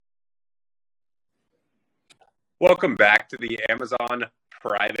Welcome back to the Amazon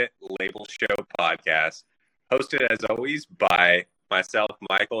Private Label Show podcast, hosted as always by myself,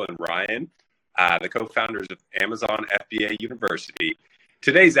 Michael, and Ryan, the co-founders of Amazon FBA University.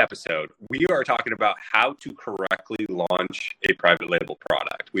 Today's episode, we are talking about how to correctly launch a private label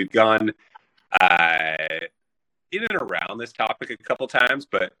product. We've gone in and around this topic a couple times,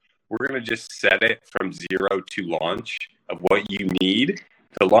 but we're going to just set it from zero to launch of what you need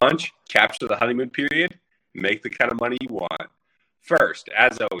to launch, capture the honeymoon period, make the kind of money you want. First,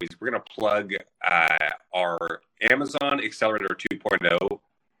 as always, we're going to plug our Amazon Accelerator 2.0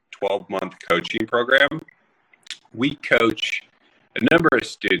 12-month coaching program. We coach a number of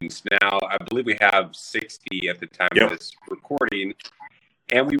students. Now, I believe we have 60 at the time of this recording.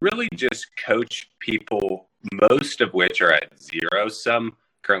 And we really just coach people, most of which are at zero. Some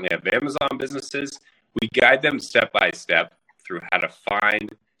currently have Amazon businesses. We guide them step by step through how to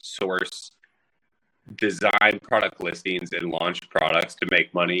find, source, design product listings, and launch products to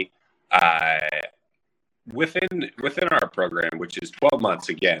make money within our program, which is 12 months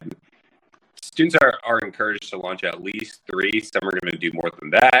again. Students are encouraged to launch at least 3. Some are going to do more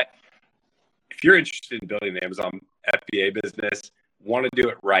than that. If you're interested in building an Amazon FBA business, want to do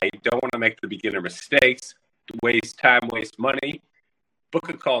it right, don't want to make the beginner mistakes, waste time, waste money, book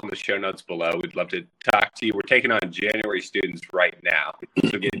a call in the show notes below. We'd love to talk to you. We're taking on January students right now,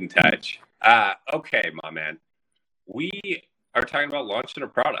 so get in touch. Okay, my man. We are talking about launching our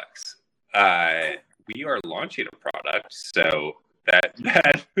products. We are launching a product, so that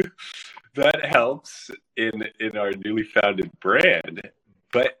helps in our newly founded brand.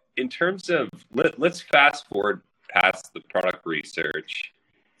 But in terms of, let's fast forward past the product research.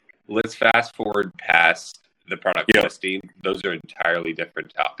 Let's fast forward past the product listing. Those are entirely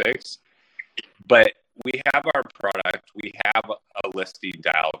different topics. But we have our product. We have a listing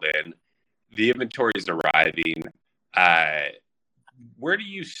dialed in. The inventory is arriving. Where do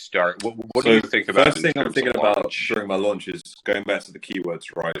you start? What do you think about? First thing I'm thinking about during my launch is going back to the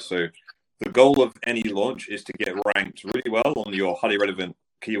keywords, right? So the goal of any launch is to get ranked really well on your highly relevant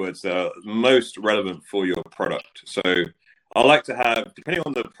keywords that are most relevant for your product. So I like to have, depending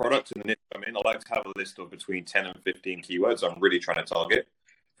on the product and the niche I'm in, I like to have a list of between 10 and 15 keywords I'm really trying to target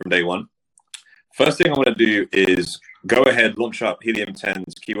from day one. First thing I want to do is go ahead, launch up Helium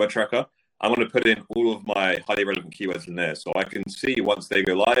 10's keyword tracker. I'm going to put in all of my highly relevant keywords in there. So I can see once they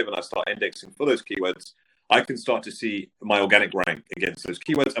go live and I start indexing for those keywords, I can start to see my organic rank against those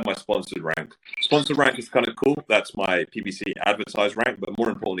keywords and my sponsored rank. Sponsored rank is kind of cool. That's my PPC advertised rank, but more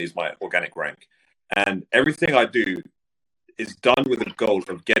importantly is my organic rank. And everything I do is done with the goal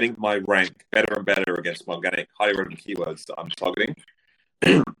of getting my rank better and better against my organic, highly relevant keywords that I'm targeting.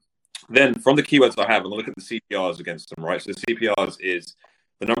 Then from the keywords I have, I'm going to look at the CPRs against them, right? So the CPRs is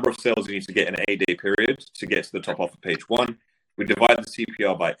the number of sales you need to get in an 8-day period to get to the top half of page 1. We divide the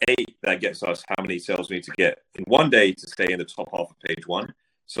CPR by 8. That gets us how many sales we need to get in 1 day to stay in the top half of page 1.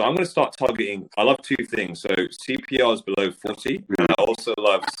 So I'm going to start targeting, I love 2 things. So CPRs below 40. And I also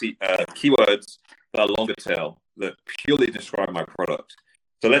love keywords that are longer tail that purely describe my product.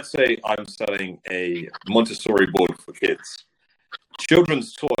 So let's say I'm selling a Montessori board for kids.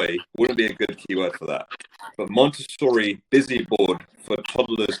 Children's toy wouldn't be a good keyword for that. But Montessori busy board for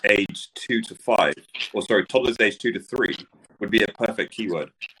toddlers aged 2 to 5, or sorry, toddlers aged 2 to 3 would be a perfect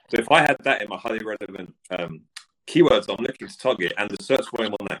keyword. So if I had that in my highly relevant keywords I'm looking to target, and the search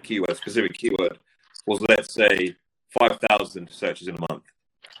volume on that keyword, specific keyword, was, let's say, 5,000 searches in a month,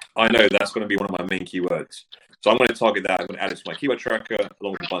 I know that's going to be one of my main keywords. So I'm going to target that. I'm going to add it to my keyword tracker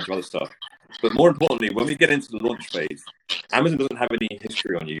along with a bunch of other stuff. But more importantly, when we get into the launch phase, Amazon doesn't have any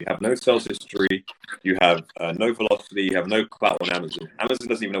history on you. You have no sales history. You have no velocity. You have no clout on Amazon. Amazon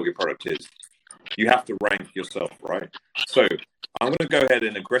doesn't even know what your product is. You have to rank yourself, right? So I'm going to go ahead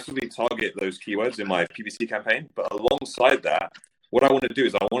and aggressively target those keywords in my PPC campaign. But alongside that, what I want to do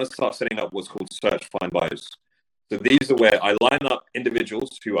is I want to start setting up what's called search find buyers. So these are where I line up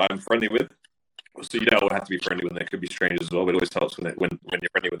individuals who I'm friendly with. So you don't have to be friendly with them. They could be strangers as well, but it always helps when you're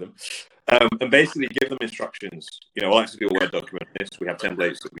friendly with them. And basically give them instructions. I like to do a Word document on this. We have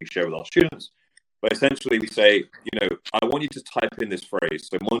templates that we share with our students. But essentially we say, I want you to type in this phrase.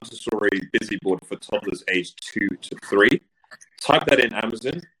 So Montessori busy board for toddlers aged 2 to 3. Type that in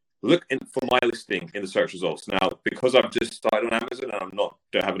Amazon. Look for my listing in the search results. Now, because I've just started on Amazon and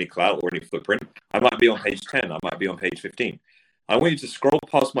don't have any clout or any footprint, I might be on page 10. I might be on page 15. I want you to scroll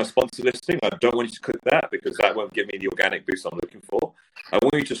past my sponsor listing. I don't want you to click that because that won't give me the organic boost I'm looking for. I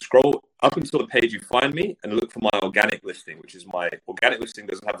want you to scroll up until the page you find me and look for my organic listing, which is my organic listing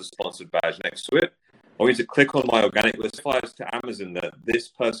doesn't have the sponsored badge next to it. I want you to click on my organic list flyers to Amazon that this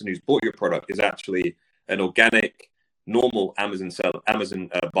person who's bought your product is actually an organic, normal Amazon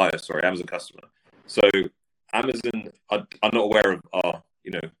buyer, Amazon customer. So Amazon are not aware of our,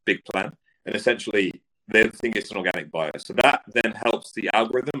 big plan, and essentially they think it's an organic buyer. So that then helps the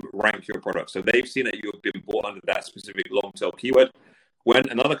algorithm rank your product. So they've seen that you've been bought under that specific long tail keyword. When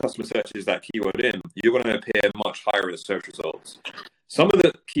another customer searches that keyword in, you're going to appear much higher in the search results. Some of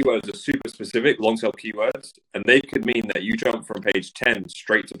the keywords are super specific, long tail keywords, and they could mean that you jump from page 10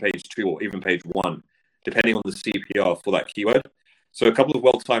 straight to page 2 or even page 1, depending on the CPR for that keyword. So a couple of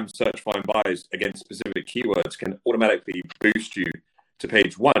well-timed search find buys against specific keywords can automatically boost you to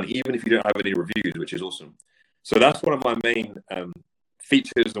page 1, even if you don't have any reviews, which is awesome. So that's one of my main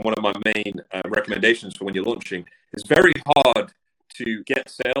features and one of my main recommendations for when you're launching. It's very hard to get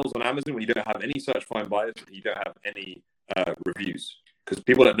sales on Amazon when you don't have any search find buyers and you don't have any reviews, because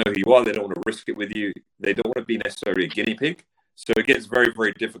people don't know who you are. They don't want to risk it with you. They don't want to be necessarily a guinea pig. So it gets very,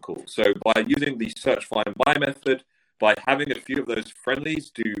 very difficult. So by using the search find buy method, by having a few of those friendlies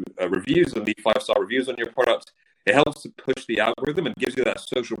do reviews and leave 5-star reviews on your product, it helps to push the algorithm and gives you that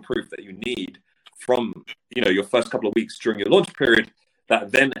social proof that you need from your first couple of weeks during your launch period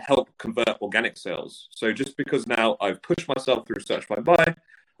that then help convert organic sales. So just because now I've pushed myself through search find buy,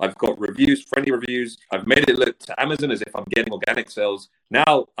 I've got reviews, friendly reviews, I've made it look to Amazon as if I'm getting organic sales.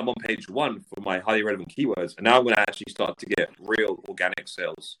 Now I'm on page 1 for my highly relevant keywords, and now I'm going to actually start to get real organic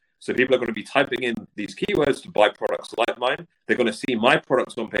sales. So people are going to be typing in these keywords to buy products like mine. They're going to see my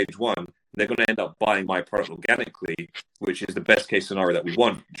products on page 1. They're going to end up buying my product organically, which is the best case scenario that we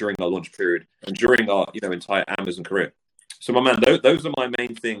want during our launch period and during our entire Amazon career. So my man, those are my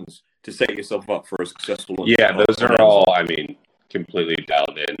main things to set yourself up for a successful launch. Yeah, those are all, completely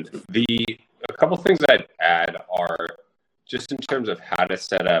dialed in. A couple things I'd add are just in terms of how to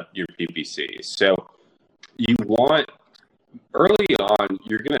set up your PPC. So you want, early on,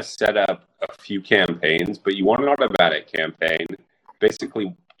 you're going to set up a few campaigns, but you want an automatic campaign,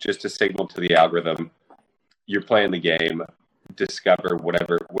 basically just to signal to the algorithm you're playing the game, discover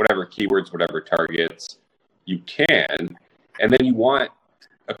whatever keywords, whatever targets you can, and then you want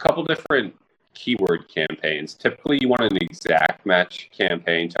a couple different keyword campaigns. Typically, you want an exact match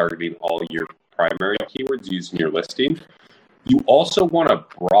campaign targeting all your primary keywords using your listing. You also want a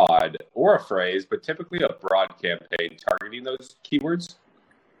broad or a phrase, but typically a broad campaign targeting those keywords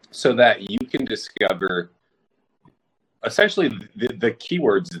so that you can discover essentially the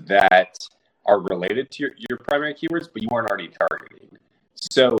keywords that are related to your primary keywords, but you aren't already targeting.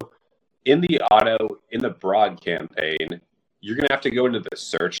 So in the broad campaign, you're going to have to go into the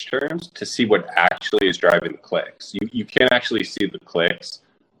search terms to see what actually is driving the clicks. You can't actually see the clicks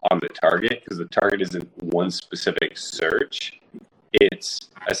on the target because the target isn't one specific search.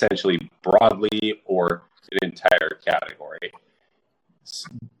 It's essentially broadly or an entire category.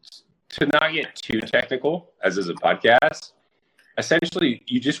 To not get too technical, as is a podcast, essentially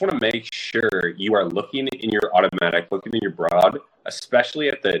you just want to make sure you are looking in your automatic, looking in your broad, especially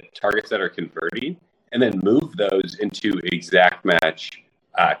at the targets that are converting, and then move those into exact match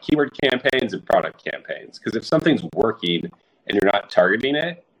keyword campaigns and product campaigns. Because if something's working and you're not targeting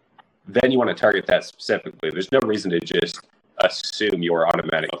it, then you want to target that specifically. There's no reason to just assume your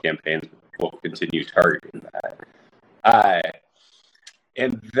automatic campaigns will continue targeting that.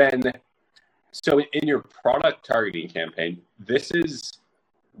 And then, so in your product targeting campaign, this is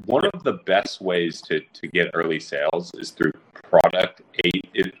one of the best ways to get early sales is through product /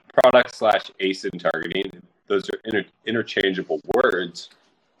 ASIN targeting. Those are interchangeable words,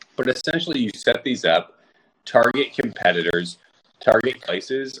 but essentially you set these up, target competitors, target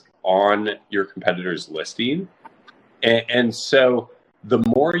places on your competitor's listing. And so the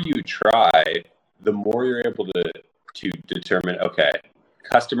more you try, the more you're able to determine, okay,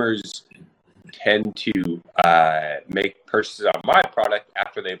 customers tend to make purchases on my product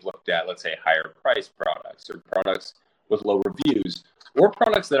after they've looked at, let's say, higher priced products or products with low reviews or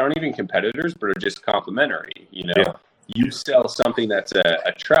products that aren't even competitors but are just complementary. You sell something that's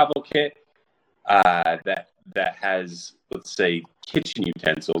a travel kit that has, let's say, kitchen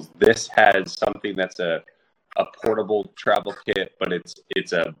utensils. This has something that's a portable travel kit, but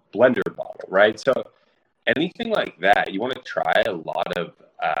it's a blender bottle, right? So anything like that, you want to try a lot of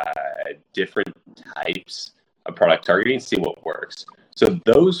different types of product targeting, see what works. So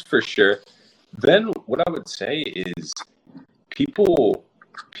those for sure. Then what I would say is people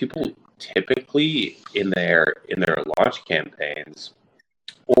typically in their launch campaigns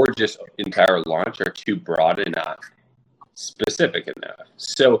or just entire launch are too broad and not specific enough.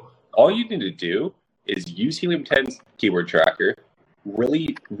 So all you need to do is use Helium 10's keyword tracker,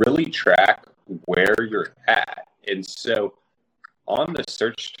 really track where you're at. And so on the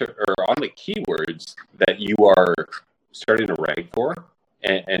or on the keywords that you are starting to rank for,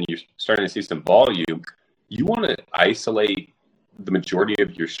 and you're starting to see some volume, you want to isolate the majority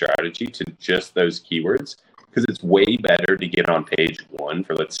of your strategy to just those keywords, because it's way better to get on page 1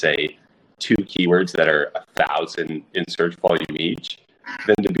 for, let's say, 2 keywords that are 1,000 in search volume each,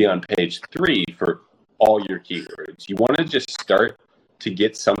 than to be on page 3 for all your keywords. You want to just start to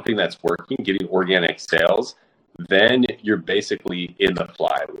get something that's working, getting organic sales, then you're basically in the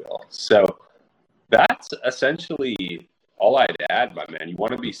flywheel. So that's essentially all I'd add, my man. You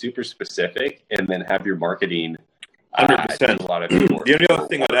want to be super specific and then have your marketing 100%. a lot of people. The only other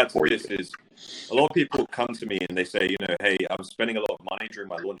thing I'd add to this is a lot of people come to me and they say, hey, I'm spending a lot of money during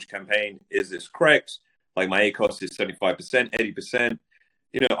my launch campaign. Is this correct? Like my ACOS is 75%, 80%.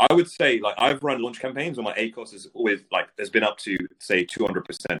 I would say, like, I've run launch campaigns where my ACOS is always has been up to, say,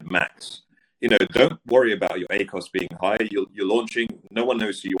 200% max. Don't worry about your ACOS being high. You're launching. No one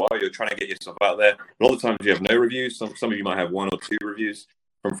knows who you are. You're trying to get yourself out there. A lot of times you have no reviews. Some of you might have 1 or 2 reviews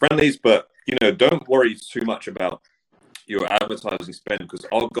from friendlies, but, don't worry too much about your advertising spend, because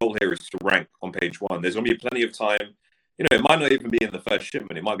our goal here is to rank on page 1. There's going to be plenty of time. It might not even be in the first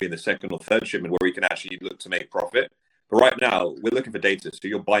shipment. It might be in the second or third shipment where we can actually look to make profit. But right now, we're looking for data. So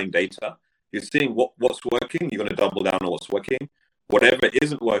you're buying data. You're seeing what's working. You're going to double down on what's working. Whatever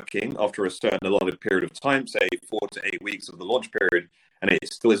isn't working after a certain allotted period of time, say 4 to 8 weeks of the launch period, and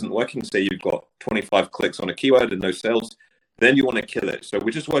it still isn't working, say you've got 25 clicks on a keyword and no sales, then you want to kill it. So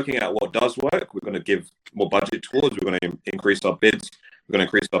we're just working out what does work. We're going to give more budget towards. We're going to increase our bids. We're going to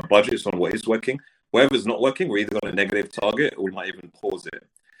increase our budgets on what is working. Whatever's not working, we're either going to negative target or we might even pause it.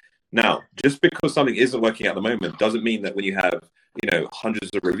 Now, just because something isn't working at the moment doesn't mean that when you have, hundreds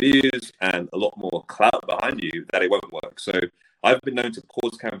of reviews and a lot more clout behind you, that it won't work. So I've been known to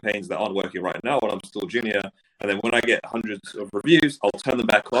pause campaigns that aren't working right now while I'm still junior. And then when I get hundreds of reviews, I'll turn them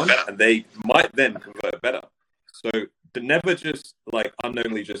back on and they might then convert better. So never just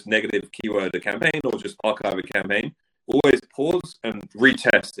unknowingly just negative keyword a campaign or just archive a campaign. Always pause and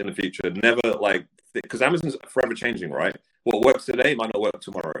retest in the future. Never because Amazon's forever changing, right? What works today might not work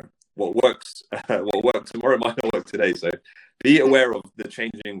tomorrow. What works tomorrow might not work today. So be aware of the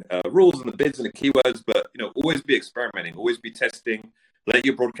changing rules and the bids and the keywords, but always be experimenting, always be testing. Let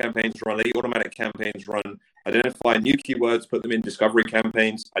your broad campaigns run, let your automatic campaigns run. Identify new keywords, put them in discovery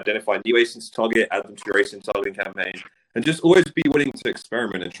campaigns. Identify new ASINs to target, add them to your ASIN targeting campaign, and just always be willing to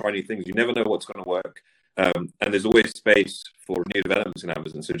experiment and try new things. You never know what's going to work, and there's always space for new developments in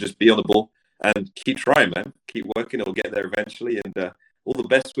Amazon. So just be on the ball and keep trying, man. Keep working; it'll get there eventually. And all the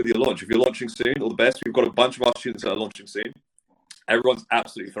best with your launch. If you're launching soon, all the best. We've got a bunch of our students that are launching soon. Everyone's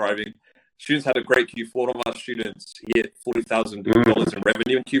absolutely thriving. Students had a great Q4. One of our students hit $40,000 in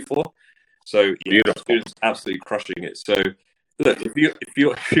revenue in Q4. So students absolutely crushing it. So look, if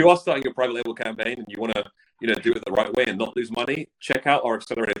you are starting a private label campaign and you want to do it the right way and not lose money, check out our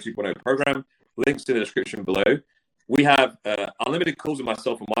Accelerator 2.0 program. Links in the description below. We have unlimited calls with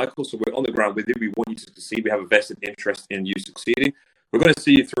myself and Michael, so we're on the ground with you. We want you to succeed. We have a vested interest in you succeeding. We're going to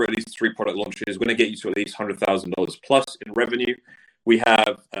see you through at least 3 product launches. We're going to get you to at least $100,000 plus in revenue. We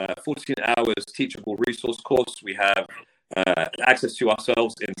have 14 hours teachable resource course. We have access to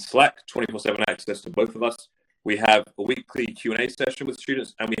ourselves in Slack, 24/7 access to both of us. We have a weekly Q&A session with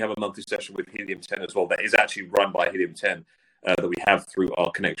students, and we have a monthly session with Helium 10 as well that is actually run by Helium 10 that we have through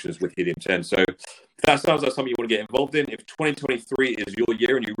our connections with Helium 10. So if that sounds like something you want to get involved in, if 2023 is your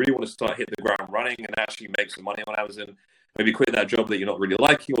year and you really want to start hitting the ground running and actually make some money on Amazon, maybe quit that job that you're not really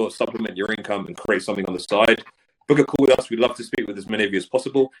liking or supplement your income and create something on the side, book a call with us. We'd love to speak with as many of you as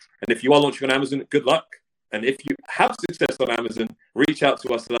possible. And if you are launching on Amazon, good luck. And if you have success on Amazon, reach out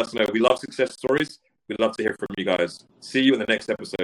to us to let us know. We love success stories. We'd love to hear from you guys. See you in the next episode.